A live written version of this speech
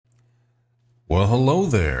Well, hello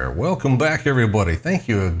there. Welcome back, everybody. Thank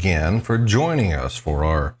you again for joining us for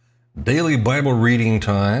our daily Bible reading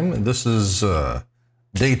time. This is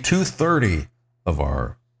day 230 of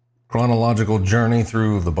our chronological journey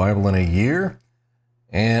through the Bible in a year,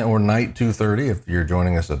 or night 230 if you're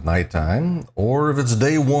joining us at nighttime, or if it's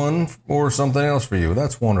day one or something else for you.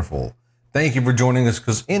 That's wonderful. Thank you for joining us,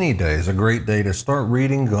 because any day is a great day to start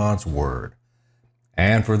reading God's Word.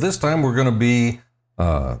 And for this time, we're going to be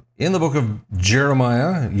in the book of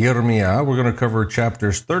Jeremiah. We're going to cover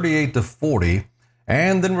chapters 38 to 40,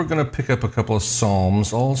 and then we're going to pick up a couple of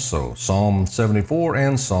Psalms also, Psalm 74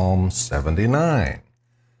 and Psalm 79.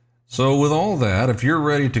 So with all that, if you're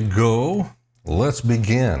ready to go, let's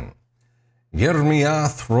begin. Jeremiah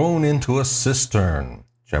thrown into a cistern,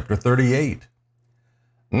 chapter 38.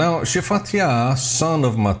 Now Shephatiah, son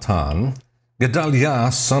of Matan,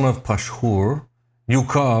 Gedaliah, son of Pashhur,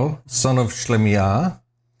 Yukal, son of Shlemiah,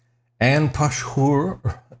 and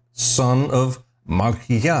Pashhur, son of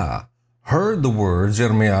Malchiah, heard the words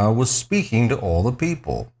Jeremiah was speaking to all the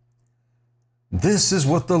people. This is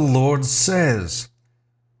what the Lord says: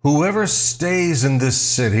 whoever stays in this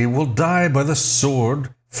city will die by the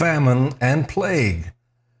sword, famine, and plague.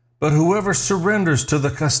 But whoever surrenders to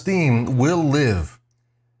the Kasdim will live.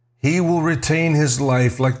 He will retain his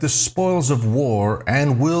life like the spoils of war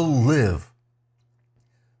and will live.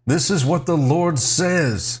 This is what the Lord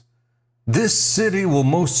says: this city will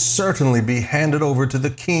most certainly be handed over to the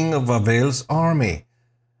king of Bavel's army,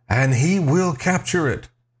 and he will capture it.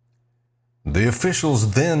 The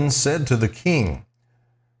officials then said to the king,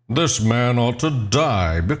 "This man ought to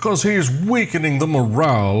die, because he is weakening the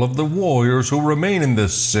morale of the warriors who remain in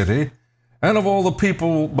this city, and of all the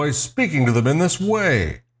people, by speaking to them in this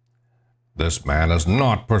way. This man is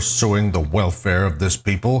not pursuing the welfare of this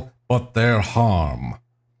people, but their harm."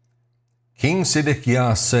 King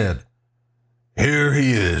Zedekiah said, "Here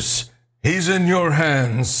he is. He's in your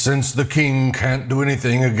hands, since the king can't do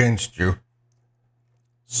anything against you."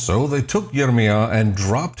 So they took Jeremiah and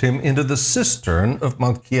dropped him into the cistern of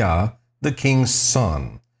Malchiah, the king's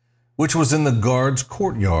son, which was in the guard's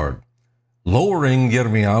courtyard, lowering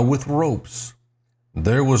Jeremiah with ropes.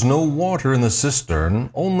 There was no water in the cistern,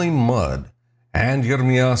 only mud, and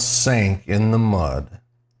Jeremiah sank in the mud.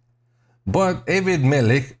 But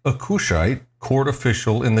Ebed-Melech, a Cushite, court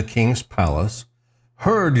official in the king's palace,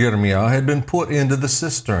 heard Jeremiah had been put into the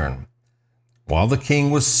cistern. While the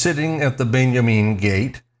king was sitting at the Benjamin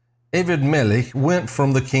gate, Ebed-Melech went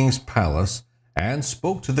from the king's palace and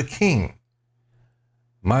spoke to the king.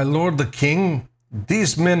 "My lord the king,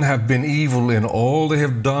 these men have been evil in all they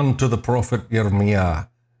have done to the prophet Jeremiah.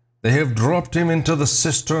 They have dropped him into the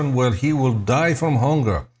cistern where he will die from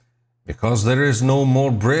hunger, because there is no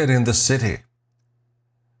more bread in the city."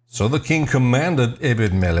 So the king commanded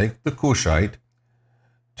Ebed-Melech the Cushite,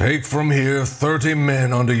 "Take from here 30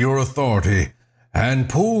 men under your authority, and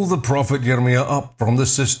pull the prophet Jeremiah up from the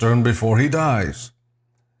cistern before he dies."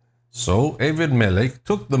 So Ebed-Melech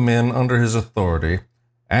took the men under his authority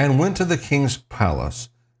and went to the king's palace,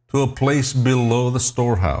 to a place below the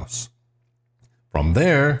storehouse. From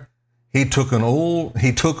there he took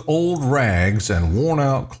old rags and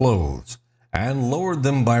worn-out clothes, and lowered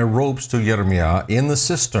them by ropes to Jeremiah in the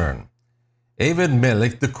cistern.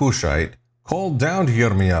 Ebed-Melech the Cushite called down to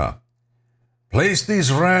Jeremiah, Place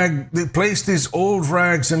these old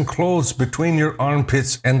rags and clothes between your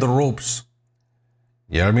armpits and the ropes."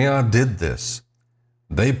 Jeremiah did this.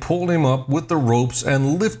 They pulled him up with the ropes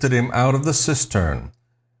and lifted him out of the cistern,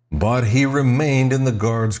 but he remained in the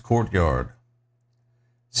guard's courtyard.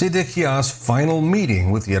 Zedekiah's final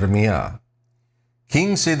meeting with Jeremiah.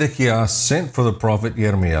 King Zedekiah sent for the prophet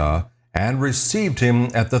Jeremiah and received him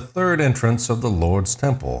at the third entrance of the Lord's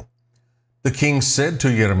temple. The king said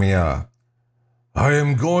to Jeremiah, "I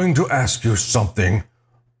am going to ask you something.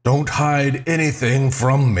 Don't hide anything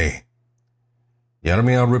from me."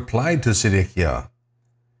 Jeremiah replied to Zedekiah,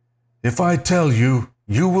 "If I tell you,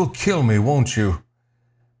 you will kill me, won't you?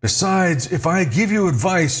 Besides, if I give you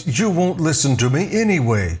advice, you won't listen to me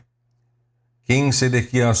anyway." King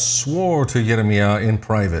Zedekiah swore to Jeremiah in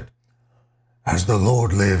private, "As the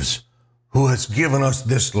Lord lives, who has given us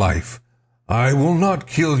this life, I will not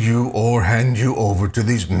kill you or hand you over to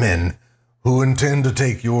these men who intend to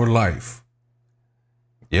take your life."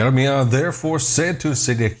 Jeremiah therefore said to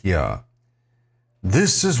Zedekiah,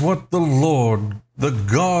 "This is what the Lord, the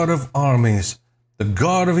God of armies, the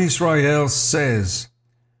God of Israel, says: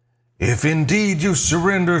 if indeed you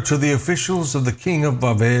surrender to the officials of the king of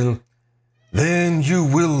Bavel, then you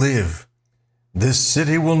will live. This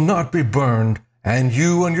city will not be burned, and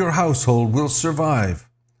you and your household will survive.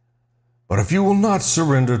 But if you will not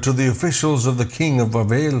surrender to the officials of the king of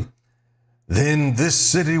Babel, then this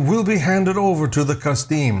city will be handed over to the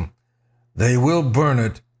Kasdim. They will burn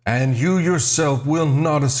it, and you yourself will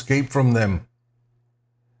not escape from them."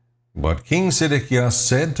 But King Zedekiah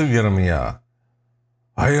said to Jeremiah,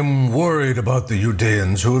 "I am worried about the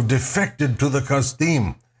Judeans who have defected to the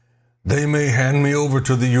Kasdim. They may hand me over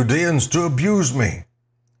to the Judeans to abuse me."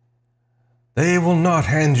 "They will not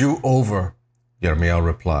hand you over," Jeremiah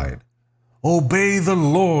replied. "Obey the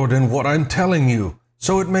Lord in what I'm telling you,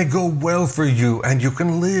 so it may go well for you and you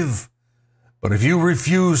can live. But if you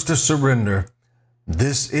refuse to surrender,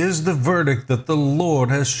 this is the verdict that the Lord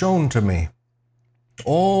has shown to me.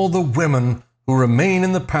 All the women who remain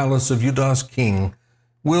in the palace of Judah's king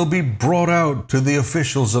will be brought out to the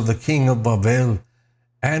officials of the king of Babel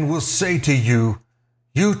and will say to you,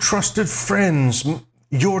 'Your trusted friends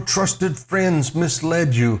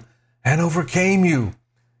misled you and overcame you.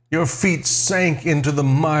 Your feet sank into the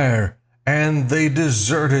mire and they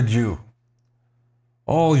deserted you.'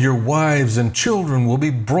 All your wives and children will be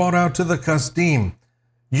brought out to the Kasdim.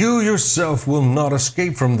 You yourself will not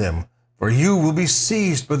escape from them, for you will be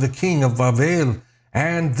seized by the king of Babel,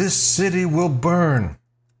 and this city will burn."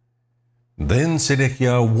 Then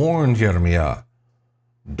Zedekiah warned Jeremiah,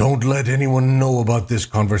 "Don't let anyone know about this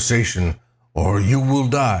conversation, or you will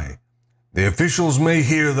die. The officials may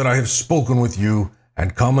hear that I have spoken with you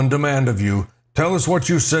and come and demand of you, 'Tell us what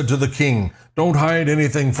you said to the king. Don't hide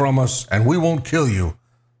anything from us, and we won't kill you.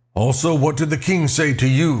 Also, what did the king say to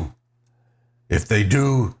you?' If they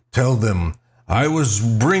do, tell them, 'I was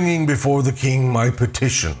bringing before the king my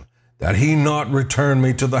petition, that he not return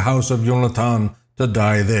me to the house of Jonathan to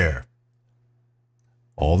die there.'"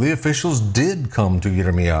 All the officials did come to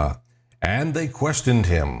Jeremiah, and they questioned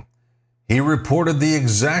him. He reported the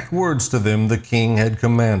exact words to them the king had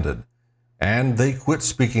commanded, and they quit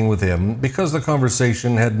speaking with him because the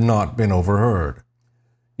conversation had not been overheard.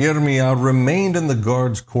 Jeremiah remained in the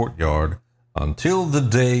guard's courtyard until the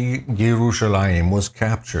day Jerusalem was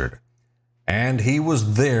captured, and he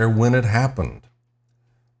was there when it happened.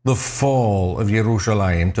 The fall of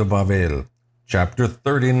Jerusalem to Babel, chapter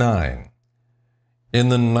 39. In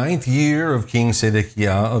the 9th year of King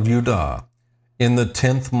Zedekiah of Judah, in the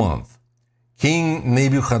 10th month, King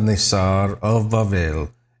Nebuchadnezzar of Babel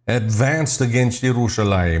advanced against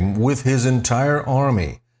Jerusalem with his entire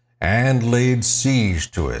army and laid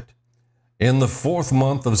siege to it. In the 4th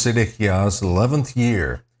month of Zedekiah's 11th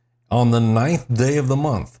year, on the 9th day of the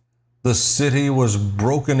month, the city was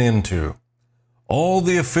broken into. All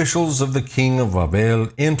the officials of the king of Babel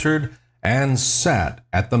entered and sat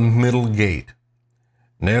at the middle gate.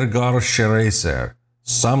 Nergal-Sharezer,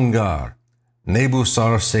 Samgar,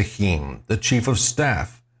 Nebuzaradan, the chief of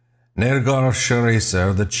staff,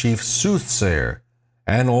 Nergal-Sharezer, the chief soothsayer,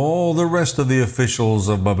 and all the rest of the officials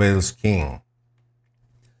of Babel's king.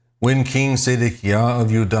 When King Zedekiah of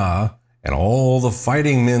Judah and all the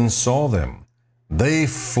fighting men saw them, they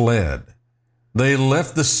fled. They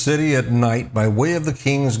left the city at night by way of the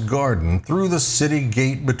king's garden through the city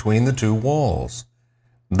gate between the two walls.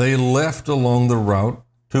 They left along the route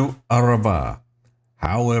to Arabah.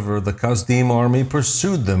 However, the Kasdim army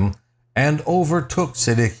pursued them and overtook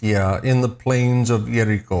Zedekiah in the plains of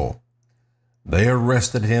Jericho. They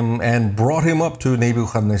arrested him and brought him up to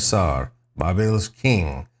Nebuchadnezzar, Babel's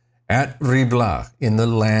king, at Riblah in the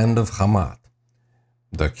land of Hamath.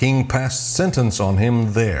 The king passed sentence on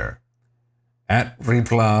him there. At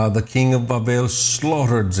Riblah, the king of Babel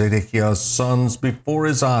slaughtered Zedekiah's sons before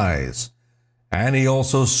his eyes, and he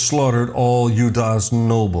also slaughtered all Judah's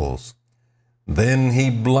nobles. Then he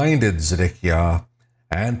blinded Zedekiah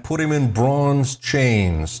and put him in bronze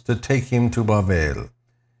chains to take him to Babel.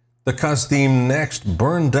 The Kasdim next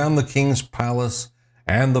burned down the king's palace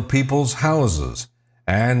and the people's houses,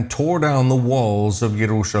 and tore down the walls of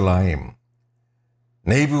Jerusalem.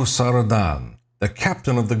 Nebuzaradan, the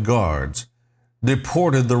captain of the guards,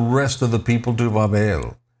 deported the rest of the people to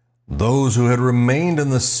Babel, those who had remained in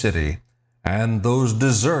the city, and those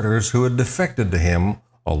deserters who had defected to him,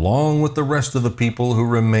 along with the rest of the people who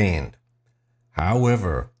remained.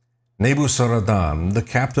 However, Nebuzaradan, the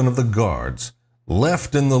captain of the guards,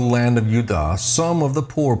 left in the land of Judah some of the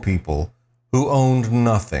poor people who owned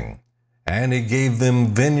nothing, and he gave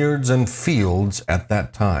them vineyards and fields at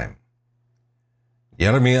that time.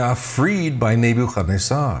 Jeremiah freed by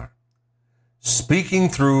Nebuchadnezzar. Speaking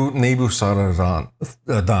through Nebuzaradan,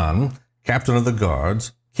 captain of the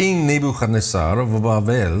guards, King Nebuchadnezzar of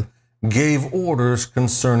Babel gave orders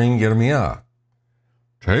concerning Jeremiah.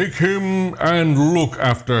 "Take him and look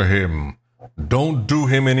after him. Don't do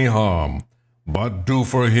him any harm, but do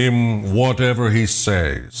for him whatever he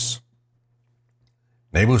says."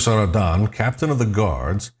 Nebuzaradan, captain of the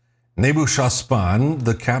guards, Nebuchadnezzar,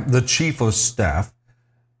 the chief of staff,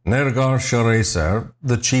 Nergal-Sharezer,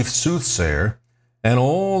 the chief soothsayer, and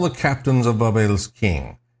all the captains of Babel's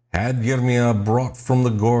king, had Yirmiah brought from the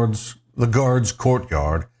guard's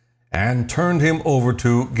courtyard, and turned him over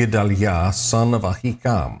to Gedaliah, son of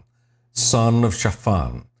Ahikam, son of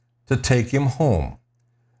Shaphan, to take him home.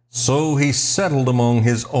 So he settled among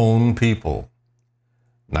his own people.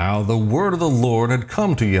 Now the word of the Lord had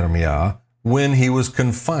come to Yirmiah when he was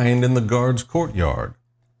confined in the guard's courtyard.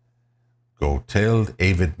 Go tell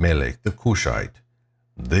David-Melech the Cushite,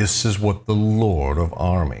 this is what the Lord of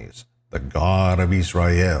armies, the God of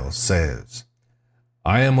Israel, says.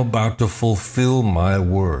 I am about to fulfill my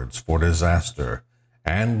words for disaster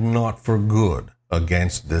and not for good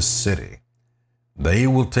against this city. They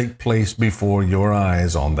will take place before your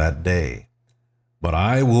eyes on that day, but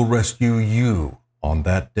I will rescue you on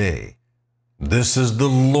that day. This is the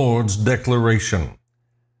Lord's declaration,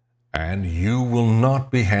 and you will not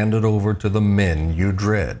be handed over to the men you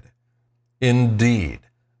dread. Indeed,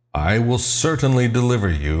 I will certainly deliver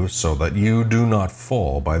you so that you do not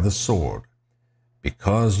fall by the sword.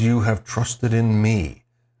 Because you have trusted in me,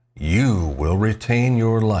 you will retain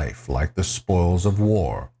your life like the spoils of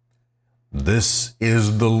war. This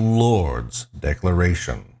is the Lord's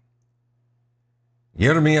declaration.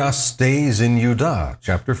 Yirmiah stays in Judah,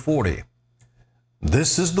 chapter 40.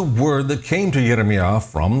 This is the word that came to Yirmiah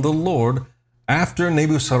from the Lord after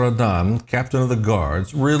Nebuzaradan, captain of the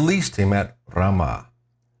guards, released him at Ramah.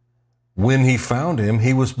 When he found him,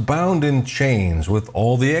 he was bound in chains with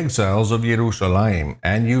all the exiles of Jerusalem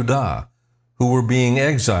and Judah, who were being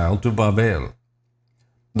exiled to Babel.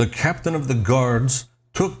 The captain of the guards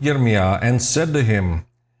took Yirmiah and said to him,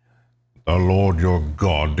 The Lord your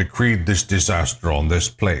God decreed this disaster on this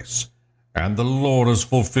place, and the Lord has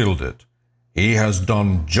fulfilled it. He has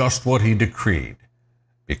done just what he decreed.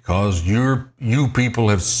 Because you people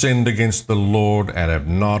have sinned against the Lord and have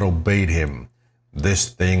not obeyed him, this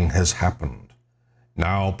thing has happened.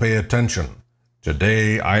 Now pay attention.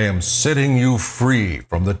 Today I am setting you free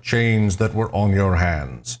from the chains that were on your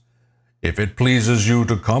hands. If it pleases you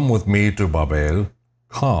to come with me to Babel,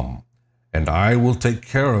 come, and I will take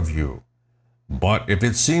care of you. But if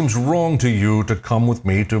it seems wrong to you to come with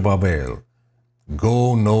me to Babel,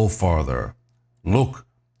 go no farther. Look,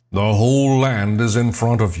 the whole land is in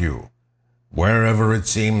front of you. Wherever it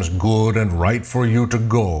seems good and right for you to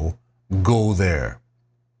go, go there.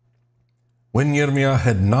 When Yirmiah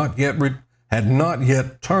had not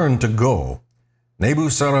yet turned to go,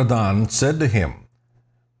 Nebuzaradan said to him,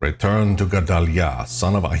 Return to Gedaliah,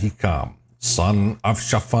 son of Ahikam, son of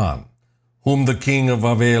Shaphan, whom the king of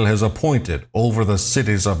Babel has appointed over the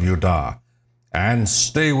cities of Judah, and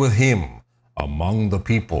stay with him among the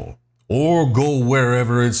people, or go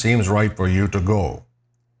wherever it seems right for you to go.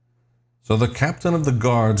 So the captain of the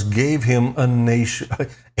guards gave him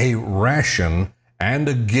a ration and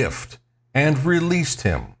a gift, and released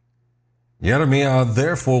him. Yirmiah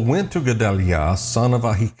therefore went to Gedaliah, son of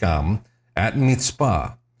Ahikam, at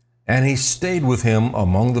Mitzpah, and he stayed with him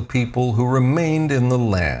among the people who remained in the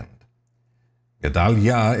land.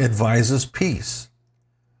 Gedaliah advises peace.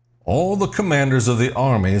 All the commanders of the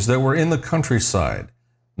armies that were in the countryside,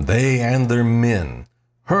 they and their men,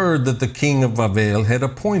 heard that the king of Babel had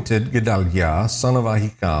appointed Gedaliah, son of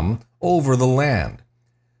Ahikam, over the land.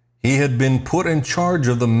 He had been put in charge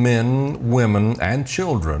of the men, women, and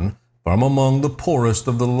children from among the poorest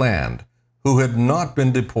of the land, who had not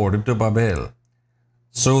been deported to Babel.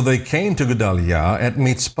 So they came to Gedaliah at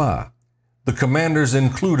Mitzpah. The commanders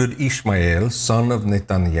included Ishmael, son of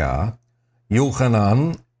Nethaniah,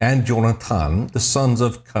 Yochanan and Jonathan, the sons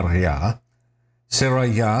of Kareah,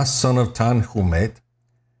 Seraiah, son of Tanhumet,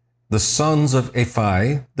 the sons of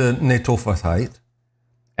Ephai, the Netophathite,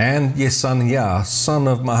 and Yesaniah, son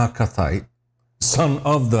of the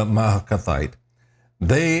Mahakathite,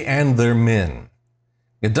 they and their men.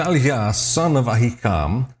 Gedaliah, son of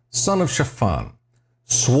Ahikam, son of Shaphan,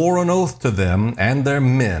 swore an oath to them and their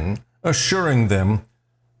men, assuring them,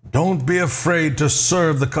 Don't be afraid to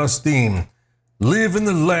serve the Kasdim. Live in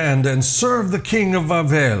the land and serve the king of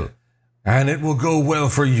Babel, and it will go well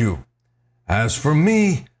for you. As for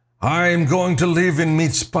me, I am going to live in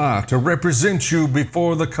Mitzpah to represent you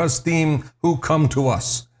before the Kasdim who come to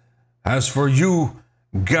us. As for you,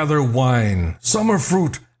 gather wine, summer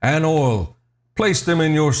fruit, and oil. Place them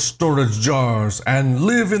in your storage jars and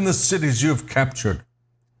live in the cities you have captured.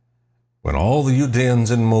 When all the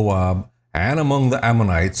Judeans in Moab and among the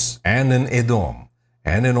Ammonites and in Edom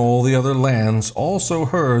and in all the other lands also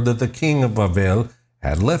heard that the king of Babel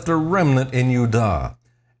had left a remnant in Judah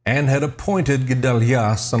and had appointed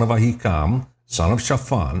Gedaliah son of Ahikam, son of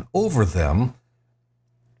Shaphan, over them,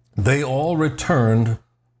 they all returned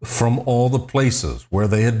from all the places where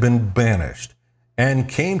they had been banished, and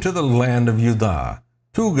came to the land of Judah,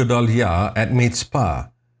 to Gedaliah at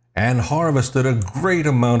Mitzpah, and harvested a great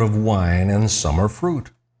amount of wine and summer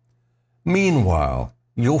fruit. Meanwhile,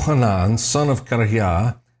 Johanan son of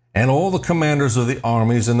Kareah, and all the commanders of the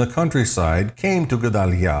armies in the countryside came to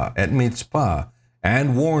Gedaliah at Mitzpah,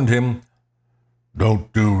 and warned him,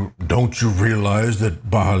 Don't you realize that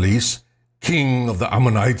Baalis, king of the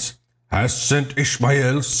Ammonites, has sent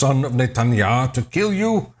Ishmael son of Netaniah to kill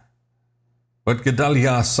you? But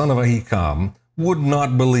Gedaliah son of Ahikam would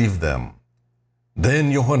not believe them.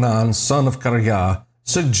 Then Johanan son of Kareah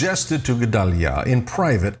suggested to Gedaliah in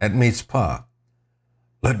private at Mitzpah,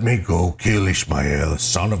 Let me go kill Ishmael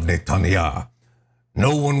son of Netaniah.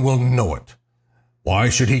 No one will know it. Why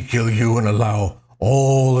should he kill you and allow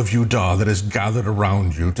all of Judah that is gathered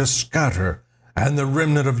around you to scatter, and the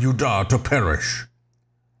remnant of Judah to perish?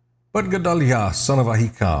 But Gedaliah son of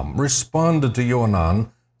Ahikam responded to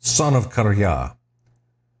Johanan son of Kareah,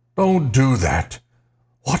 Don't do that.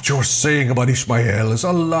 What you're saying about Ishmael is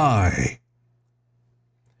a lie.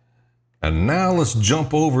 And now let's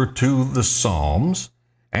jump over to the Psalms,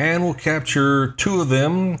 and we'll capture two of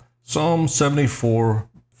them. Psalm 74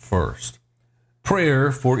 first.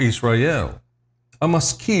 Prayer for Israel, a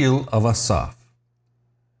maskil of Asaph.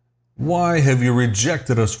 Why have you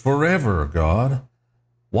rejected us forever, God?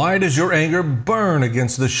 Why does your anger burn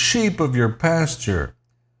against the sheep of your pasture?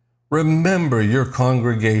 Remember your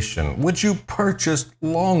congregation, which you purchased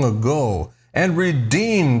long ago and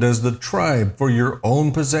redeemed as the tribe for your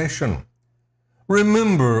own possession.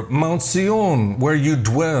 Remember Mount Sion, where you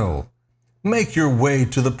dwell. Make your way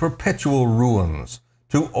to the perpetual ruins,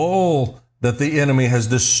 to all that the enemy has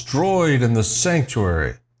destroyed in the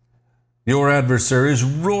sanctuary. Your adversaries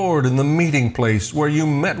roared in the meeting place where you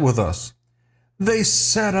met with us. They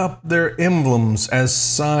set up their emblems as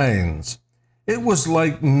signs. It was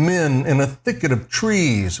like men in a thicket of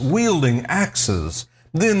trees, wielding axes,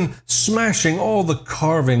 then smashing all the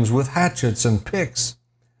carvings with hatchets and picks.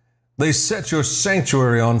 They set your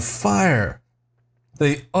sanctuary on fire.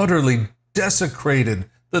 They utterly desecrated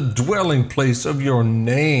the dwelling place of your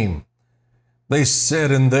name. They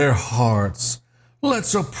said in their hearts,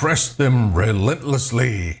 Let's oppress them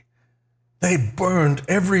relentlessly. They burned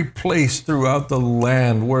every place throughout the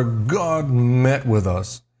land where God met with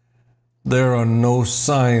us. There are no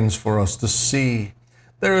signs for us to see.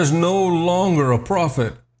 There is no longer a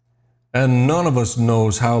prophet, and none of us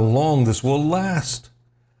knows how long this will last.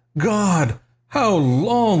 God, how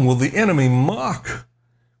long will the enemy mock?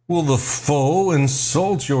 Will the foe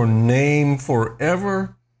insult your name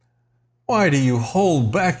forever? Why do you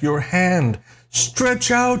hold back your hand?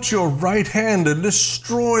 Stretch out your right hand and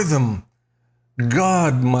destroy them.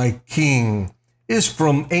 God, my King, is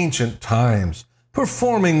from ancient times,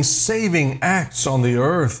 performing saving acts on the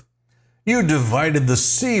earth. You divided the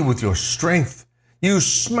sea with your strength. You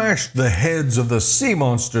smashed the heads of the sea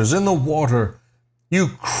monsters in the water. You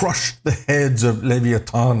crushed the heads of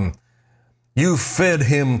Leviathan. You fed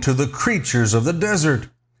him to the creatures of the desert.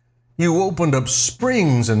 You opened up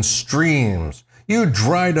springs and streams. You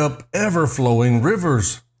dried up ever-flowing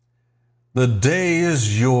rivers. The day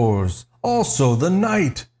is yours, also the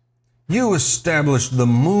night. You established the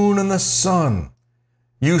moon and the sun.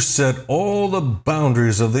 You set all the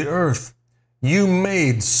boundaries of the earth. You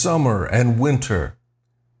made summer and winter.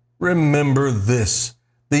 Remember this,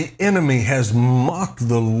 the enemy has mocked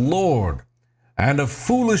the Lord, and a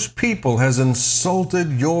foolish people has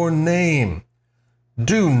insulted your name.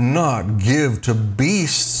 Do not give to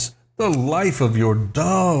beasts the life of your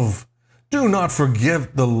dove. Do not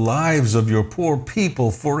forget the lives of your poor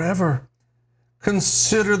people forever.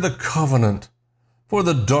 Consider the covenant, for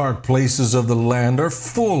the dark places of the land are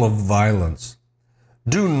full of violence.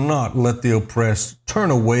 Do not let the oppressed turn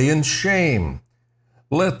away in shame.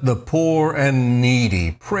 Let the poor and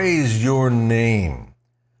needy praise your name.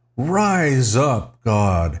 Rise up,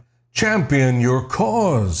 God, champion your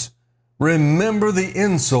cause. Remember the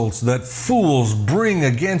insults that fools bring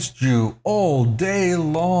against you all day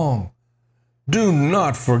long. Do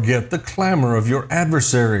not forget the clamor of your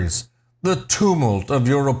adversaries, the tumult of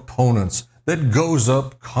your opponents that goes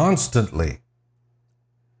up constantly.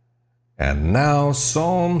 And now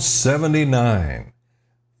Psalm 79,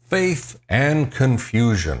 Faith and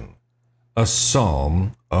Confusion, a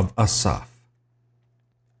psalm of Asaph.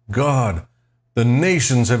 God, the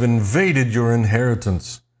nations have invaded your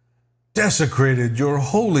inheritance, desecrated your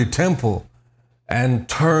holy temple, and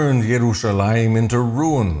turned Jerusalem into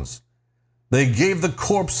ruins. They gave the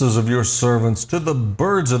corpses of your servants to the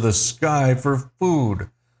birds of the sky for food,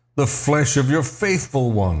 the flesh of your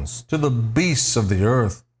faithful ones to the beasts of the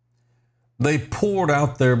earth. They poured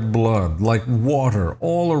out their blood like water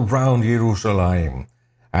all around Jerusalem,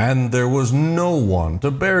 and there was no one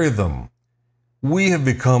to bury them. We have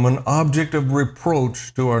become an object of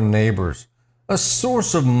reproach to our neighbors, a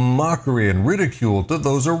source of mockery and ridicule to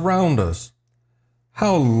those around us.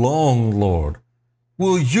 How long, Lord,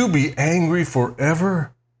 will you be angry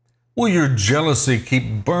forever? Will your jealousy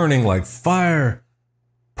keep burning like fire?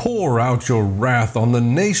 Pour out your wrath on the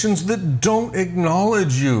nations that don't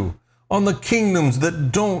acknowledge you, on the kingdoms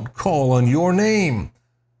that don't call on your name.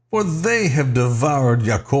 For they have devoured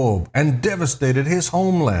Jacob and devastated his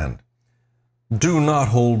homeland. Do not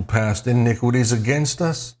hold past iniquities against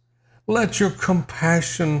us. Let your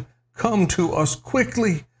compassion come to us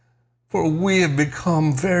quickly, for we have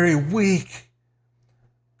become very weak.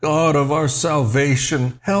 God of our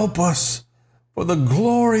salvation, help us for the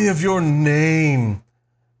glory of your name.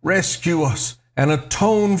 Rescue us and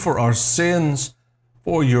atone for our sins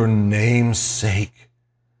for your name's sake.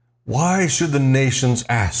 Why should the nations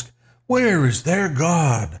ask, where is their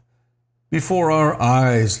God? Before our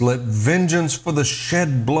eyes, let vengeance for the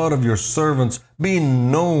shed blood of your servants be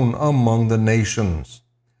known among the nations.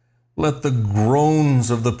 Let the groans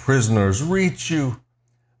of the prisoners reach you.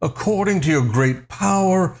 According to your great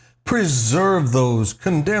power, preserve those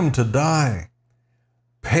condemned to die.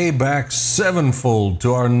 Pay back sevenfold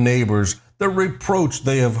to our neighbors the reproach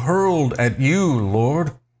they have hurled at you,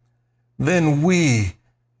 Lord. Then we,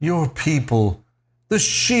 your people, the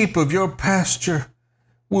sheep of your pasture,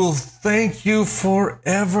 will thank you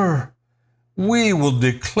forever. We will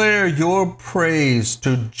declare your praise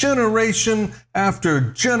to generation after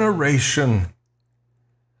generation.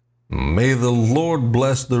 May the Lord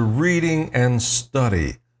bless the reading and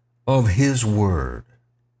study of his word.